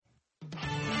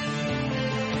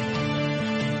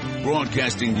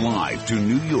Broadcasting live to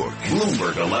New York,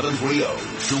 Bloomberg 1130.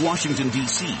 To Washington,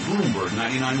 D.C., Bloomberg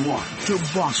 99.1. To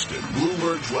Boston,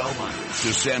 Bloomberg 1200.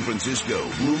 To San Francisco,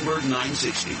 Bloomberg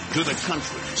 960. To the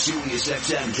country, Sirius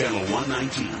XM Channel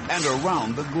 119. And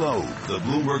around the globe, the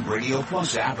Bloomberg Radio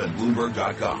Plus app at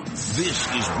Bloomberg.com. This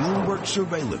is Bloomberg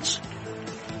Surveillance.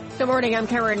 Good morning, I'm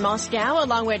Karen Moscow,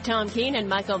 along with Tom Keene and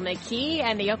Michael McKee,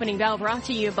 and the opening bell brought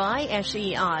to you by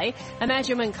SEI.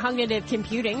 Imagine when cognitive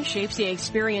computing shapes the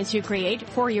experience you create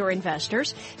for your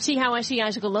investors. See how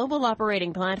SEI's global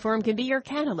operating platform can be your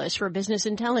catalyst for business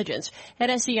intelligence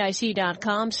at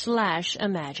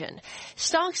SEIC.com/imagine.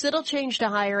 Stocks that'll change to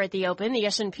higher at the open. The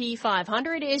S&P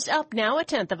 500 is up now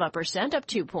 0.1%, up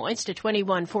 2 points to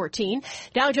 2114.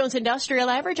 Dow Jones Industrial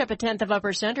Average up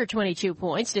 0.1% or 22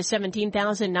 points to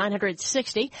 17,960.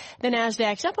 The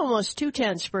Nasdaq's up almost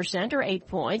 0.2% or 8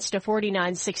 points to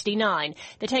 4969.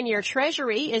 The 10-year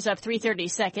Treasury is up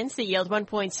 3/32. The yield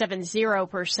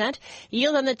 1.70%.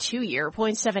 Yield on the 2-year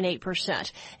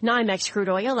 0.78%. NYMEX crude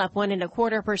oil up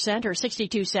 1.25% or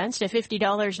 62 cents to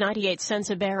 $50.98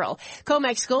 a barrel.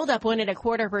 COMEX gold up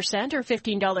 1.25% or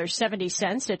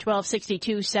 $15.70 to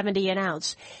 $12.6270 an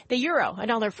ounce. The euro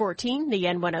 $1.14. The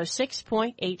yen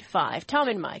 106.85. Tom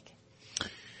and Mike.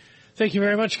 Thank you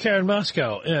very much, Karen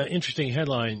Moscow. Interesting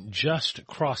headline just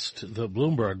crossed the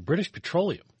Bloomberg. British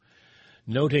Petroleum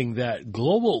noting that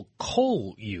global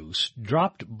coal use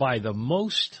dropped by the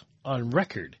most on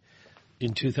record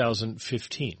in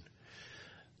 2015.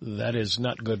 That is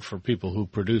not good for people who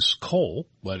produce coal,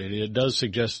 but it does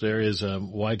suggest there is a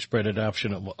widespread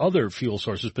adoption of other fuel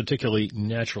sources, particularly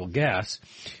natural gas.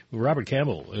 Robert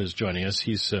Campbell is joining us.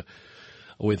 He's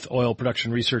with oil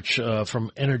production research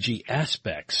from Energy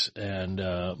Aspects. And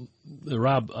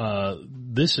Rob,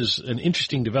 this is an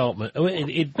interesting development.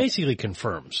 It basically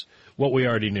confirms what we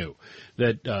already knew,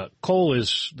 that coal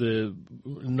is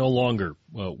no longer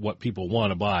what people want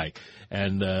to buy,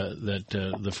 and that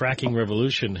the fracking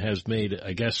revolution has made,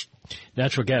 I guess,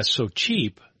 natural gas so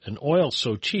cheap and oil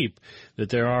so cheap that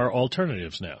there are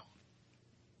alternatives now.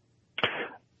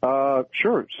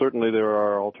 Sure. Certainly there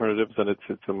are alternatives, and it's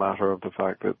a matter of the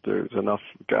fact that there's enough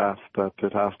gas that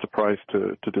it has to price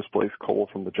to displace coal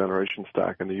from the generation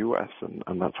stack in the U.S.,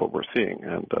 and that's what we're seeing.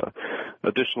 And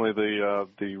additionally,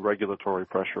 the regulatory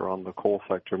pressure on the coal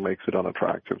sector makes it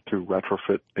unattractive to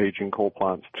retrofit aging coal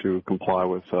plants to comply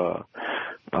with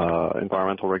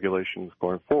environmental regulations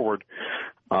going forward.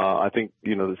 I think,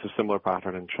 there's a similar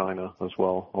pattern in China as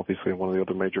well, obviously one of the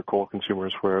other major coal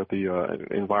consumers, where the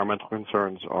environmental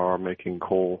concerns are making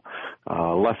coal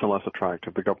less and less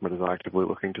attractive. The government is actively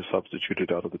looking to substitute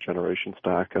it out of the generation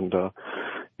stack, and that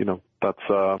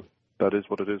is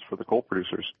what it is for the coal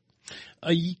producers.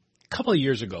 A couple of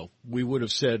years ago, we would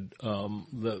have said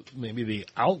that maybe the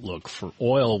outlook for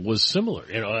oil was similar,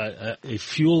 a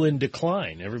fuel in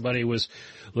decline. Everybody was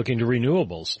looking to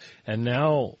renewables. And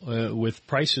now, with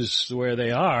prices where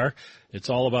they are, it's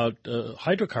all about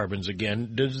hydrocarbons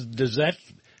again. Does that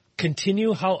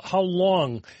continue? How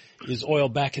long is oil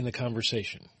back in the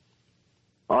conversation?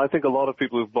 I think a lot of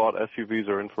people who've bought SUVs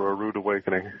are in for a rude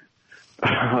awakening.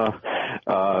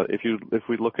 If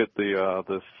we look at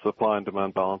the supply and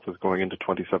demand balances going into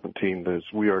 2017,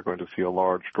 we are going to see a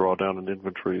large drawdown in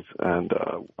inventories, and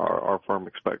our firm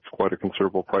expects quite a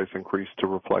considerable price increase to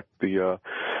reflect the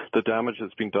damage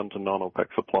that's been done to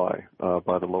non-OPEC supply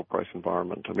by the low price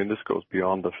environment. I mean, this goes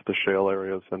beyond the shale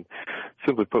areas, and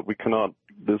simply put,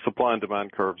 the supply and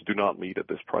demand curves do not meet at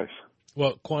this price.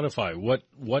 Well, quantify what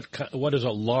does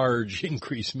a large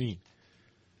increase mean?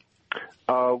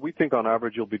 We think on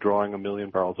average you'll be drawing 1 million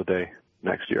barrels a day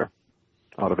next year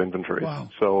out of inventory. Wow.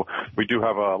 So we do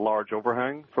have a large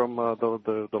overhang from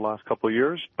the last couple of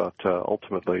years, but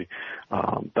ultimately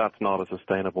that's not a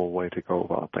sustainable way to go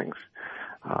about things.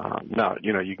 Now,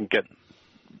 you can get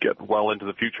well into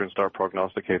the future and start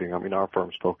prognosticating. I mean, our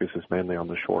firm's focus is mainly on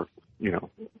the short,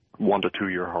 1 to 2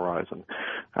 year horizon.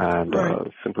 And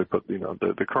right. Simply put,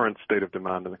 the current state of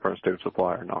demand and the current state of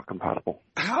supply are not compatible.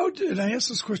 And I asked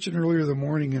this question earlier in the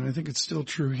morning, and I think it's still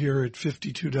true here at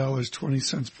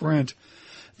 $52.20 Brent.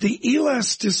 The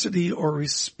elasticity or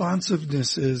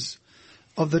responsivenesses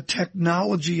of the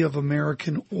technology of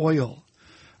American oil,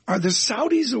 are the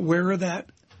Saudis aware of that?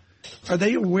 Are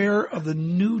they aware of the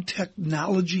new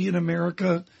technology in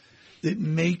America that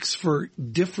makes for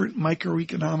different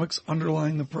microeconomics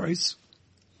underlying the price?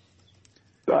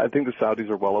 I think the Saudis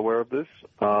are well aware of this.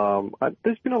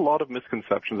 There's been a lot of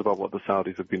misconceptions about what the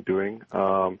Saudis have been doing.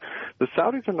 The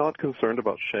Saudis are not concerned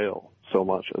about shale so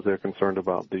much as they're concerned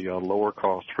about the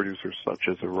lower-cost producers such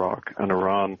as Iraq and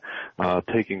Iran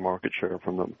taking market share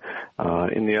from them.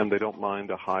 In the end, they don't mind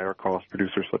a higher-cost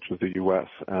producer such as the U.S.,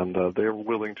 and they're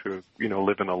willing to,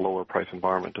 live in a lower-price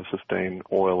environment to sustain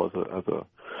oil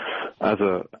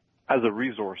as a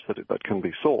resource that can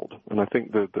be sold. And I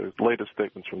think the latest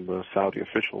statements from the Saudi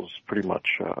officials pretty much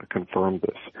confirm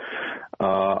this.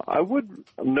 I would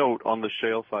note on the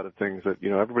shale side of things that,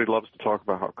 everybody loves to talk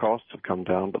about how costs have come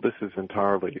down, but this is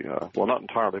entirely, not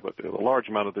entirely, but a large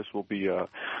amount of this will be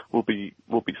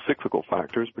cyclical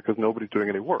factors because nobody's doing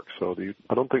any work. So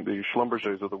I don't think the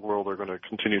Schlumbergers of the world are going to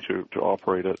continue to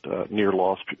operate at near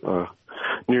loss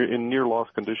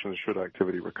conditions should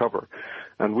activity recover.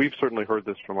 And we've certainly heard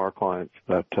this from our clients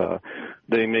that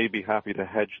they may be happy to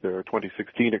hedge their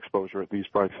 2016 exposure at these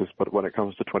prices, but when it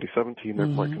comes to 2017,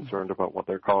 they're quite concerned about what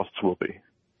their costs will be.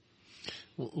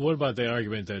 What about the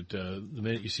argument that the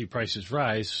minute you see prices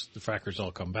rise, the frackers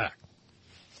all come back?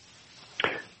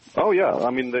 Oh, yeah.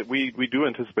 I mean, we do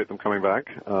anticipate them coming back.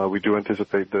 We do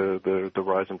anticipate the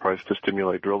rise in price to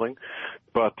stimulate drilling.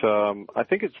 But I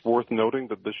think it's worth noting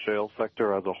that the shale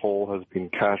sector as a whole has been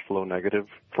cash flow negative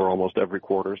for almost every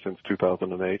quarter since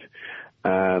 2008.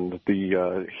 And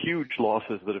the huge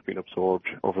losses that have been absorbed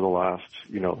over the last,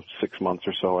 6 months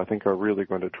or so, I think are really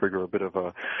going to trigger a bit of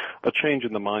a change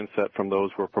in the mindset from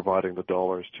those who are providing the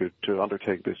dollars to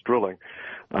undertake this drilling.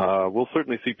 We'll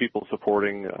certainly see people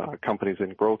supporting companies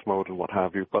in growth mode and what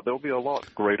have you, but there'll be a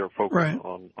lot greater focus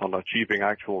on achieving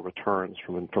actual returns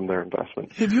from their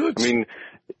investment.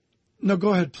 No,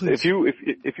 go ahead, please.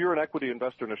 If you're an equity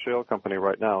investor in a shale company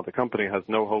right now, the company has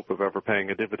no hope of ever paying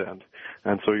a dividend,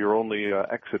 and so your only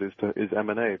exit is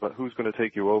M&A. But who's going to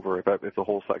take you over if the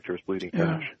whole sector is bleeding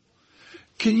cash?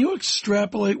 Can you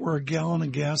extrapolate where a gallon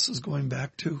of gas is going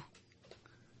back to?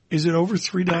 Is it over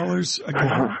 $3 a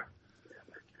gallon?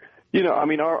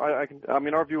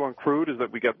 Our view on crude is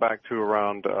that we get back to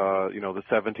around, the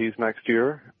 70s next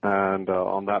year, and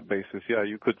on that basis,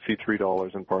 you could see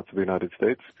 $3 in parts of the United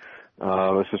States.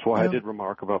 This is why I did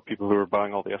remark about people who are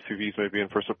buying all the SUVs maybe in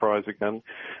for a surprise again.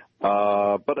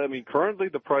 But currently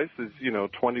the price is,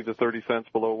 20 to 30 cents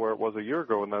below where it was a year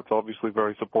ago, and that's obviously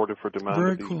very supportive for demand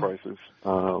at these prices.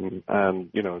 I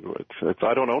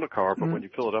don't own a car, but when you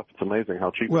fill it up, it's amazing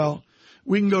how cheap it is.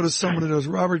 We can go to someone who knows.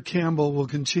 Robert Campbell will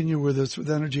continue with us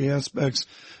with Energy Aspects.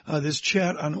 This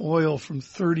chat on oil from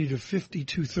 30 to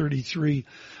 52.33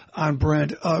 on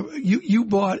Brent. You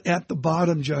bought at the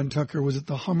bottom, John Tucker. Was it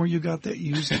the Hummer you got, that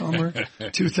used Hummer?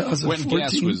 2014? When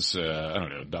gas was,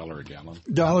 $1 a gallon.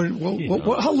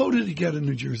 How low did it get in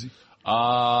New Jersey?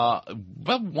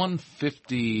 About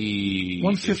 150.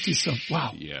 150 something.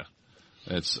 Wow. Yeah.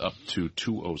 It's up to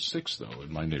 206 though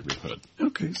in my neighborhood.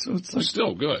 Okay, so it's like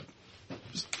still good.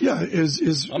 Yeah, as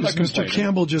Mr.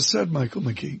 Campbell just said, Michael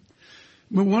McKee.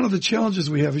 One of the challenges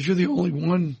we have is you're the only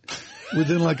one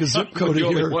within like a zip code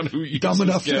here dumb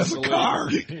enough to have a car.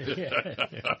 Okay.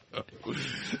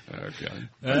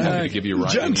 I'm going to give you a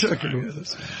ride. John Tucker with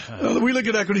us. We look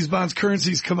at equities, bonds,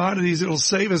 currencies, commodities. It'll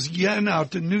save us. Yen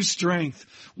out to new strength.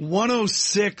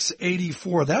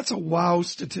 106.84. That's a wow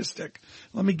statistic.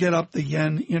 Let me get up the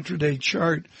yen intraday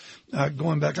chart.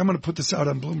 Going back, I'm going to put this out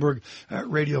on Bloomberg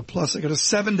Radio Plus. I got a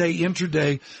 7-day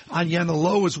intraday on yen. The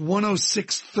low is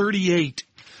 106.38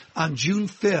 on June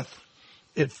 5th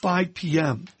at 5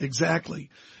 p.m. Exactly.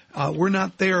 We're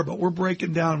not there, but we're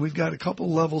breaking down. We've got a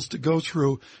couple levels to go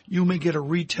through. You may get a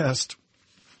retest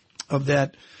of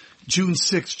that June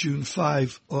 6, June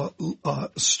 5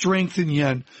 strength in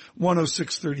yen,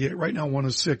 106.38. Right now,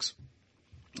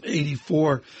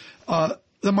 106.84.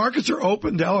 The markets are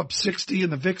open, Dow up 60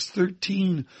 and the VIX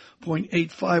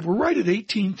 13.85. We're right at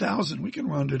 18,000. We can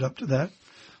round it up to that,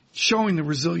 showing the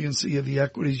resiliency of the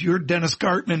equities. You heard Dennis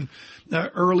Gartman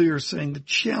earlier saying the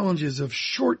challenges of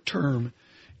short-term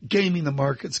gaming the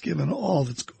markets given all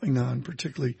that's going on,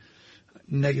 particularly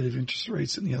negative interest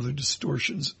rates and the other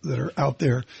distortions that are out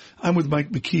there. I'm with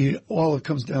Mike McKee. All it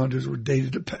comes down to is we're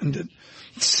data dependent,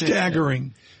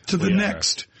 staggering to the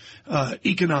next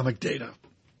economic data.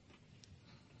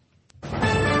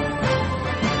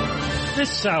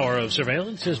 This hour of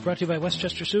surveillance is brought to you by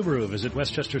Westchester Subaru. Visit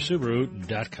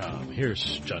westchestersubaru.com.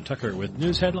 Here's John Tucker with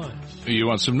news headlines. You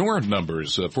want some more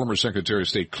numbers? Former Secretary of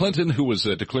State Clinton, who was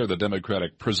declared the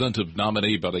Democratic presumptive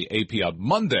nominee by the AP on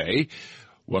Monday,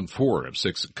 won 4 of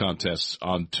 6 contests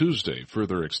on Tuesday,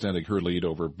 further extending her lead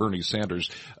over Bernie Sanders.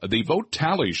 The vote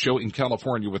tallies show in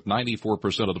California, with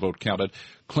 94% of the vote counted,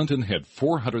 Clinton had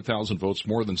 400,000 votes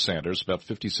more than Sanders, about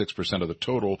 56% of the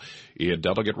total. In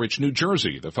delegate-rich New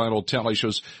Jersey, the final tally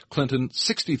shows Clinton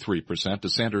 63% to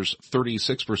Sanders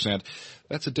 36%.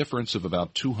 That's a difference of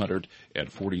about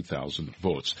 240,000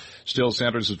 votes. Still,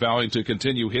 Sanders is vowing to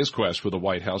continue his quest for the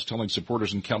White House, telling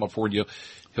supporters in California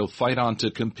he'll fight on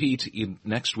to compete in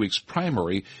next week's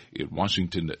primary in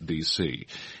Washington, D.C.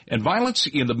 And violence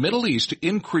in the Middle East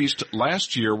increased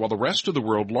last year while the rest of the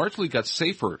world largely got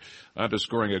safer,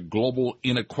 underscoring a global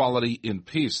inequality in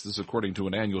peace. This is according to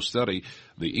an annual study.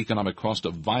 The economic cost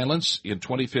of violence in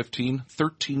 2015,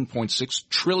 $13.6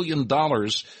 trillion.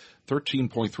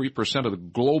 13.3% of the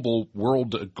global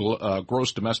world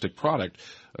gross domestic product,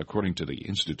 according to the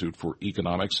Institute for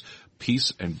Economics,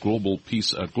 Peace and Global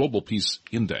Peace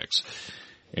Index.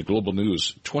 And Global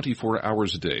News, 24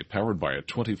 hours a day, powered by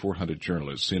 2,400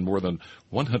 journalists in more than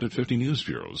 150 news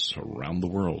bureaus around the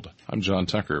world. I'm John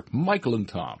Tucker. Michael and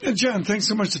Tom. And John, thanks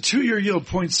so much. The 2-year yield,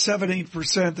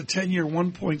 0.78%. The 10-year,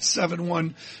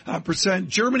 1.71%.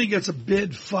 Germany gets a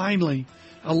bid, finally,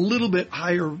 a little bit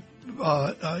higher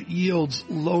yields,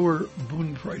 lower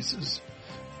Bund prices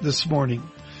this morning.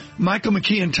 Michael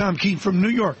McKee and Tom Keene from New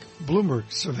York, Bloomberg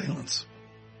Surveillance.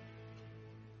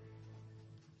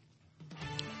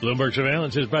 Bloomberg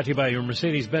Surveillance is brought to you by your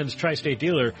Mercedes-Benz Tri-State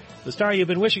dealer. The star you've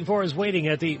been wishing for is waiting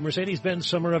at the Mercedes-Benz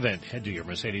Summer Event. Head to your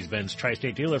Mercedes-Benz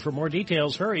Tri-State dealer for more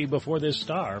details. Hurry before this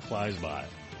star flies by.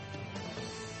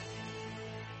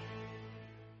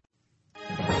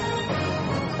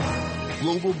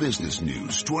 Global business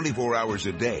news 24 hours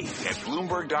a day at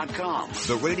Bloomberg.com,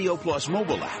 the Radio Plus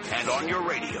mobile app, and on your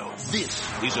radio. This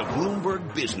is a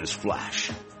Bloomberg Business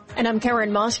Flash. And I'm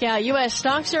Karen Moscow. U.S.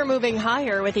 stocks are moving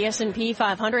higher with the S&P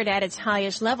 500 at its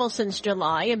highest level since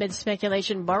July amid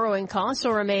speculation borrowing costs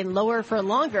will remain lower for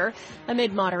longer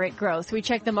amid moderate growth. We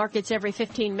check the markets every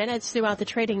 15 minutes throughout the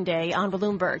trading day on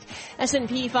Bloomberg.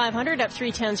 S&P 500 up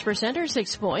 0.3% or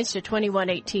 6 points to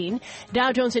 2118.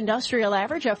 Dow Jones Industrial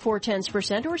Average up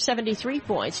 0.4% or 73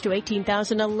 points to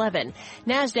 18,011.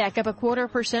 NASDAQ up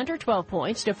 0.25% or 12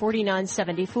 points to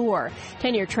 4974.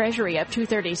 10-year Treasury up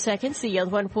 2/32. The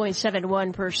yield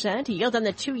 1.71%. Yield on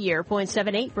the 2-year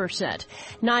 0.78%.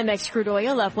 NYMEX crude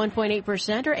oil up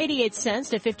 1.8% or 88 cents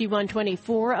to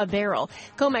 51.24 a barrel.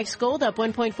 COMEX gold up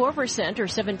 1.4% or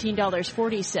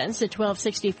 $17.40 to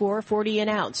 12.64.40 an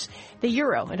ounce. The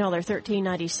euro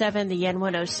 $1.1397. The yen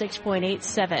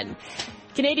 106.87.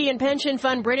 Canadian pension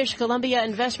fund British Columbia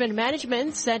Investment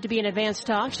Management said to be in advanced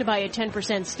talks to buy a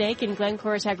 10% stake in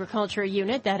Glencore's agriculture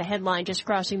unit. That a headline just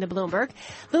crossing the Bloomberg.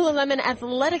 Lululemon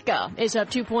Athletica is up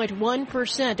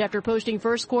 2.1% after posting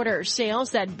first quarter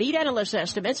sales that beat analyst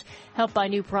estimates, helped by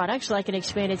new products like an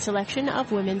expanded selection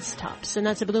of women's tops. And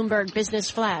that's a Bloomberg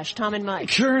Business Flash. Tom and Mike.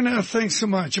 Karen, thanks so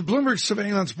much. A Bloomberg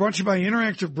Surveillance brought to you by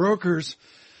Interactive Brokers,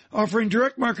 offering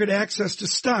direct market access to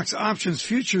stocks, options,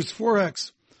 futures,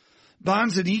 Forex,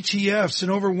 bonds, and ETFs in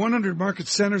over 100 market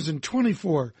centers in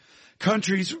 24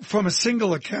 countries from a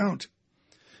single account.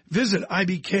 Visit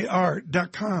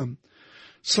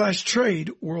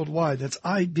ibkr.com/trade worldwide. That's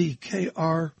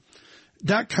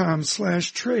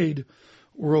ibkr.com/trade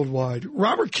worldwide.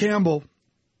 Robert Campbell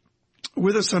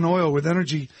with us on oil with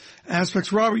Energy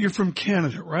Aspects. Robert, you're from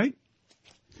Canada, right?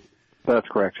 That's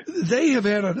correct. They have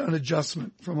had an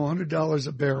adjustment from $100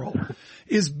 a barrel.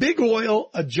 Is big oil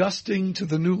adjusting to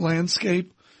the new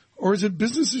landscape, or is it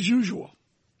business as usual?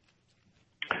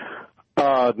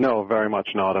 No, very much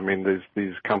not. I mean,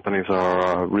 these companies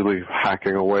are really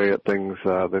hacking away at things.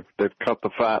 They've cut the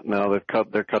fat now.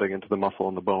 They're cutting into the muscle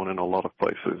and the bone in a lot of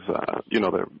places.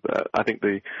 I think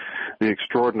the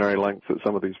extraordinary lengths that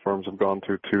some of these firms have gone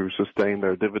through to sustain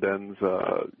their dividends,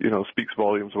 speaks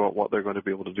volumes about what they're going to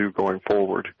be able to do going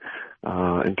forward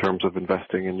in terms of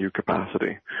investing in new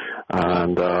capacity.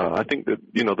 And I think that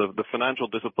the financial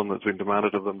discipline that's been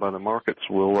demanded of them by the markets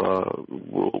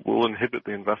will inhibit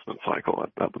the investment cycle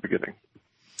at the beginning.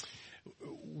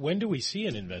 When do we see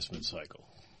an investment cycle?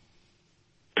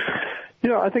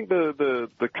 I think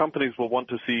the companies will want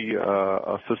to see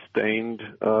a sustained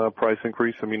price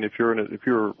increase. I mean, if you're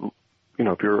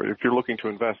looking to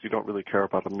invest, you don't really care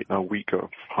about a week of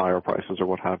higher prices or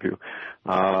what have you.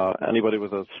 Anybody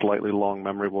with a slightly long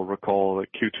memory will recall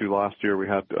that Q2 last year we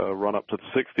had a run up to the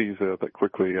 60s that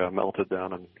quickly melted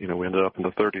down, and we ended up in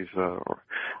the 30s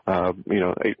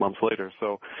 8 months later.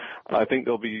 So I think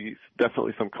there'll be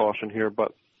definitely some caution here,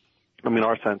 but I mean,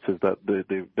 our sense is that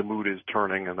the mood is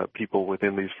turning and that people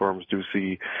within these firms do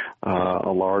see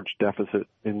a large deficit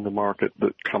in the market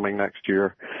coming next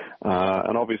year.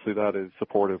 And obviously that is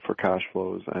supportive for cash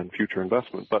flows and future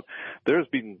investment. But there's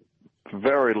been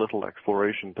very little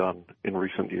exploration done in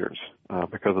recent years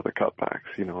because of the cutbacks,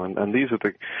 and these are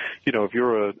the, if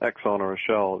you're an Exxon or a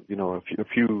Shell, a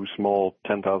few small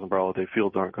 10,000 barrel a day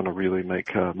fields aren't going to really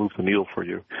move the needle for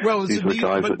you. Well,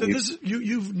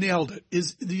 you've nailed it.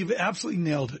 You've absolutely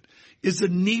nailed it. Is the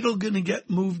needle going to get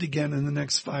moved again in the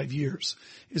next 5 years?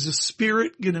 Is the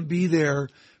spirit going to be there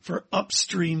for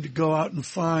upstream to go out and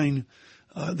find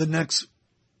the next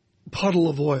puddle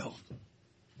of oil?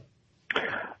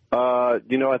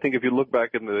 I think if you look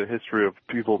back in the history of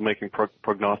people making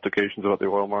prognostications about the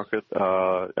oil market,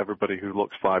 everybody who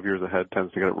looks 5 years ahead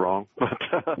tends to get it wrong. But,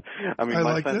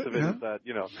 my sense of it is that,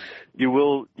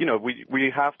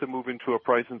 we have to move into a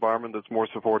price environment that's more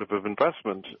supportive of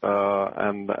investment,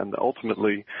 and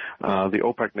ultimately, the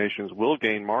OPEC nations will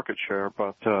gain market share,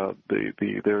 but,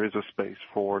 there is a space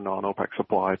for non-OPEC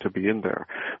supply to be in there.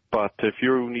 But if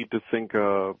you need to sink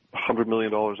 $100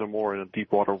 million or more in a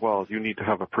deep water well, you need to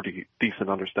have a pretty decent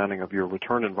understanding of your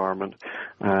return environment,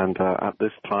 and at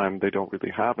this time they don't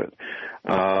really have it.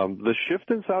 The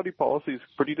shift in Saudi policy is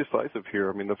pretty decisive here.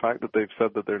 I mean, the fact that they've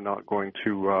said that they're not going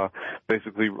to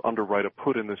basically underwrite a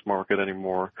put in this market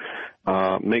anymore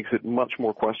makes it much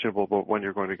more questionable about when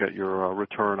you're going to get your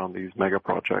return on these mega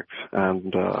projects,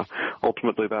 and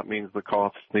ultimately that means the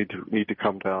costs need to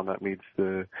come down. That means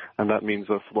a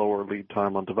slower lead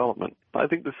time on development. I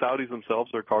think the Saudis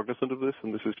themselves are cognizant of this,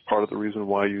 and this is part of the reason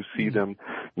why you see them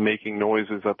making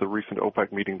noises at the recent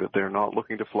OPEC meeting that they're not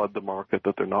looking to flood the market,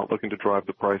 that they're not looking to drive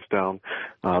the price down.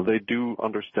 They do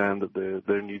understand that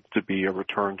there needs to be a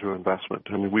return to investment.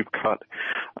 I mean, we've cut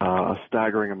a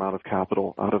staggering amount of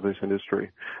capital out of this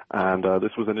industry, and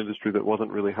this was an industry that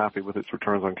wasn't really happy with its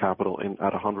returns on capital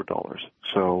at $100.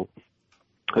 So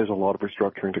there's a lot of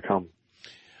restructuring to come.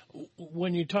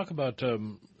 When you talk about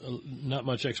not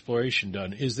much exploration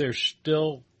done, is there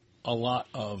still a lot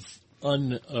of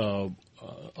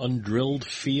undrilled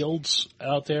fields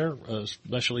out there,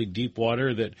 especially deep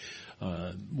water, that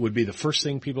would be the first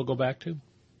thing people go back to?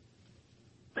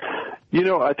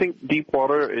 I think deep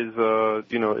water is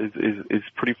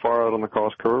pretty far out on the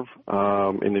cost curve.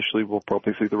 Initially, we'll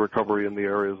probably see the recovery in the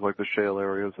areas like the shale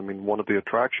areas. I mean, one of the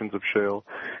attractions of shale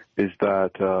is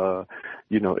that,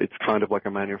 it's kind of like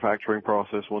a manufacturing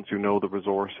process. Once you know the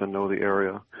resource and know the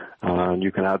area, and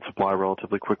you can add supply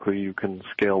relatively quickly, you can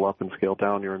scale up and scale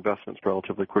down your investments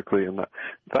relatively quickly, and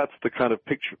that's the kind of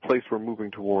place we're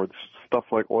moving towards. Stuff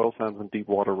like oil sands and deep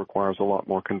water requires a lot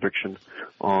more conviction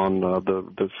on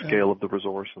the scale of the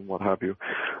resource and what have you.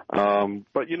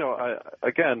 But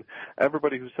again,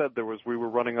 everybody who said we were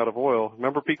running out of oil.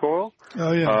 Remember peak oil?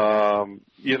 Oh yeah.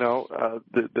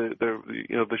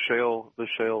 The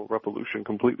shale revolution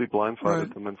completely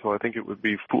blindsided them, and so I think it would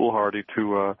be foolhardy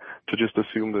to just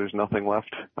assume there's nothing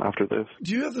left after this.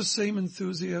 Do you have the same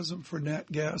enthusiasm for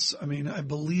nat gas? I mean, I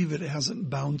believe it hasn't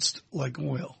bounced like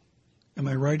oil. Am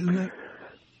I right in that?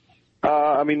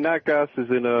 Nat gas is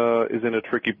in a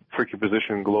tricky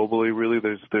position globally. Really,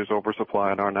 there's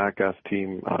oversupply, and our nat gas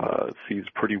team sees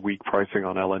pretty weak pricing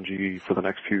on LNG for the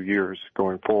next few years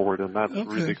going forward, and that's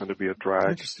really going to be a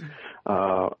drag.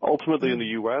 Ultimately, in the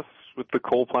U.S., with the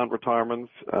coal plant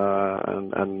retirements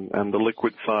and the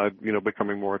liquid side,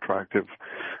 becoming more attractive,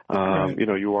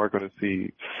 you are going to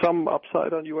see some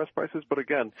upside on U.S. prices. But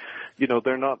again,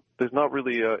 there's not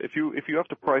really if you have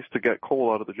to price to get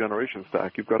coal out of the generation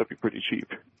stack, you've got to be pretty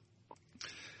cheap.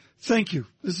 Thank you.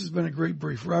 This has been a great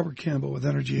brief. Robert Campbell with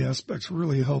Energy Aspects,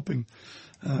 really helping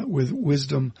with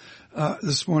wisdom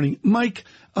this morning. Mike,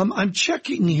 I'm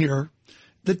checking here.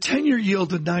 The 10-year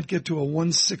yield did not get to a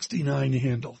 169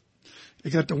 handle. It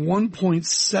got to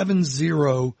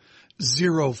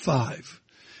 1.7005.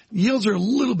 Yields are a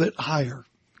little bit higher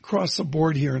across the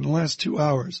board here in the last 2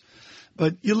 hours.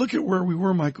 But you look at where we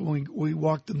were, Michael, when we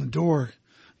walked in the door,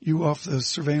 you off the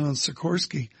Surveillance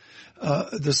Sikorsky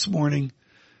this morning.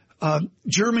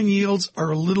 German yields are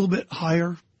a little bit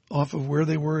higher off of where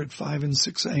they were at 5 and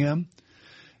 6 a.m.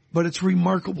 But it's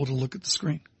remarkable to look at the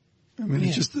screen. I mean,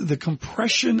 It's just the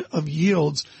compression of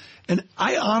yields. And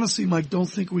I honestly, Mike, don't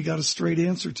think we got a straight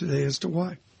answer today as to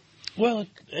why. Well,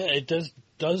 it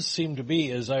does seem to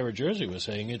be, as Ira Jersey was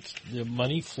saying, it's the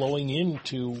money flowing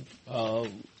into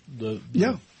the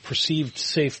perceived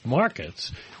safe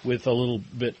markets with a little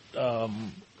bit,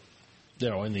 in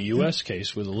the U.S.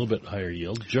 case, with a little bit higher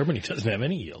yield. Germany doesn't have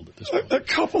any yield at this point. A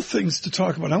couple things to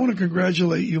talk about. I want to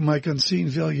congratulate you, Mike, on seeing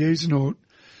Valier's note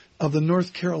of the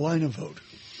North Carolina vote.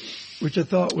 which I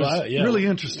thought was really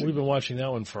interesting. We've been watching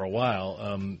that one for a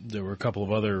while. There were a couple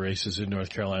of other races in North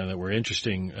Carolina that were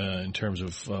interesting in terms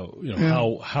of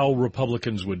how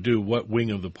Republicans would do, what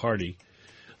wing of the party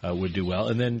would do well.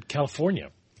 And then California.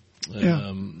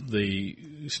 The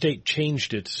state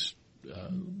changed its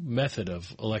method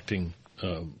of electing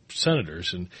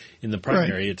senators, and in the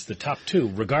primary, it's the top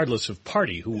two, regardless of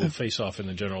party, who will face off in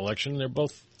the general election. They're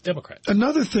both Democrats.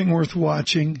 Another thing worth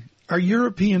watching are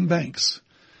European banks.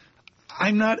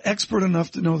 I'm not expert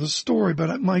enough to know the story,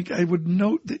 but Mike, I would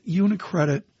note that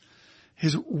UniCredit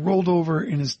has rolled over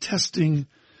and is testing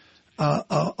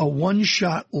a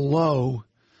one-shot low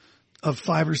of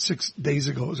 5 or 6 days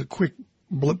ago. It was a quick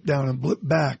blip down and blip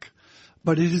back,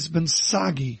 but it has been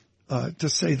soggy, to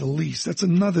say the least. That's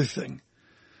another thing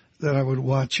that I would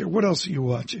watch here. What else are you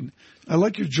watching? I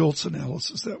like your JOLTS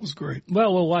analysis. That was great.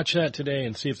 Well, we'll watch that today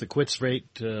and see if the quits rate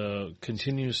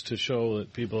continues to show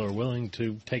that people are willing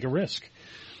to take a risk.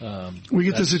 We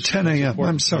get this at 10 a.m.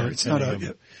 I'm sorry, it's not out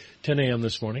yet. 10 a.m.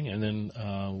 this morning, and then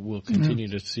we'll continue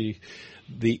to see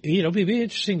it'll be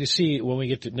interesting to see when we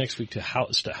get to next week to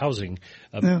housing.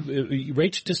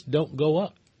 Rates just don't go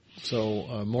up.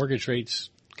 So mortgage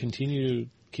rates continue to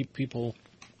keep people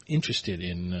interested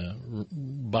in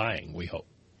buying, we hope.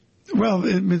 Well,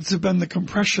 it's been the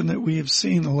compression that we have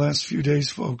seen the last few days,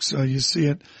 folks. You see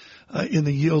it in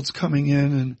the yields coming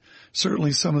in, and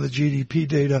certainly some of the GDP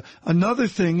data. Another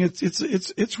thing,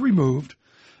 it's removed,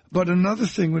 but another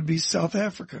thing would be South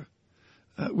Africa,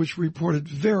 which reported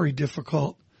very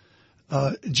difficult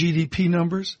GDP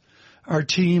numbers. Our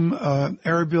team,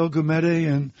 Arabil Gumede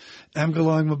and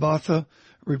Amgalang Mabatha,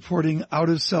 reporting out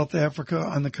of South Africa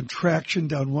on the contraction,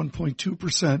 down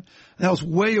 1.2%. That was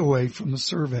way away from the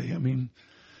survey. I mean,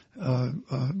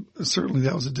 certainly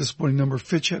that was a disappointing number.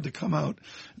 Fitch had to come out.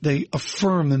 They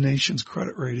affirmed the nation's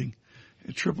credit rating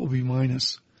at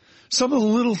BBB-. Some of the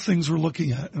little things we're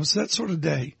looking at. It was that sort of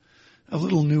day of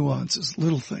little nuances,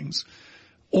 little things.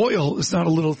 Oil is not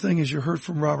a little thing, as you heard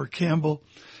from Robert Campbell.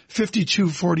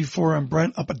 52.44 on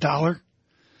Brent, up $1.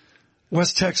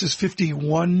 West Texas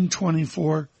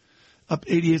 51.24, up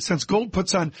 88 cents. Gold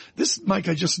puts on this, Mike.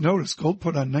 I just noticed gold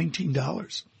put on $19,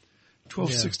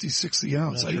 $12.66 the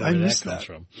ounce. I missed that.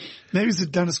 From. Maybe it's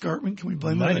Dennis Gartman. Can we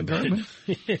blame that on Gartman?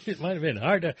 It might have been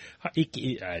hard to.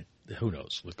 Who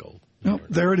knows with gold? No,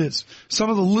 there it is. Some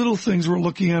of the little things we're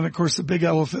looking at. Of course, the big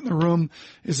elephant in the room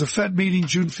is the Fed meeting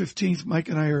June 15th. Mike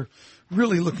and I are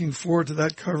really looking forward to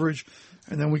that coverage,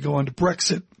 and then we go on to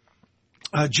Brexit.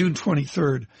 June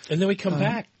 23rd. And then we come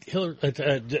back,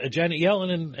 Janet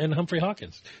Yellen and Humphrey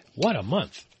Hawkins. What a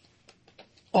month.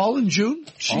 All in June?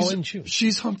 All in June.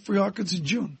 She's Humphrey Hawkins in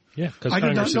June. Yeah, because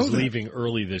Congress is leaving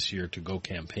early this year to go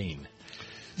campaign.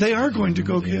 They are going to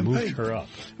go campaign. They moved her up.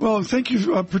 Well, thank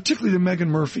you particularly to Megan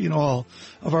Murphy and all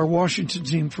of our Washington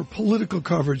team for political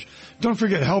coverage. Don't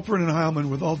forget Halperin and Heilman,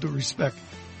 with all due respect,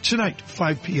 tonight,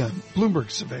 5 p.m.,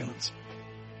 Bloomberg Surveillance.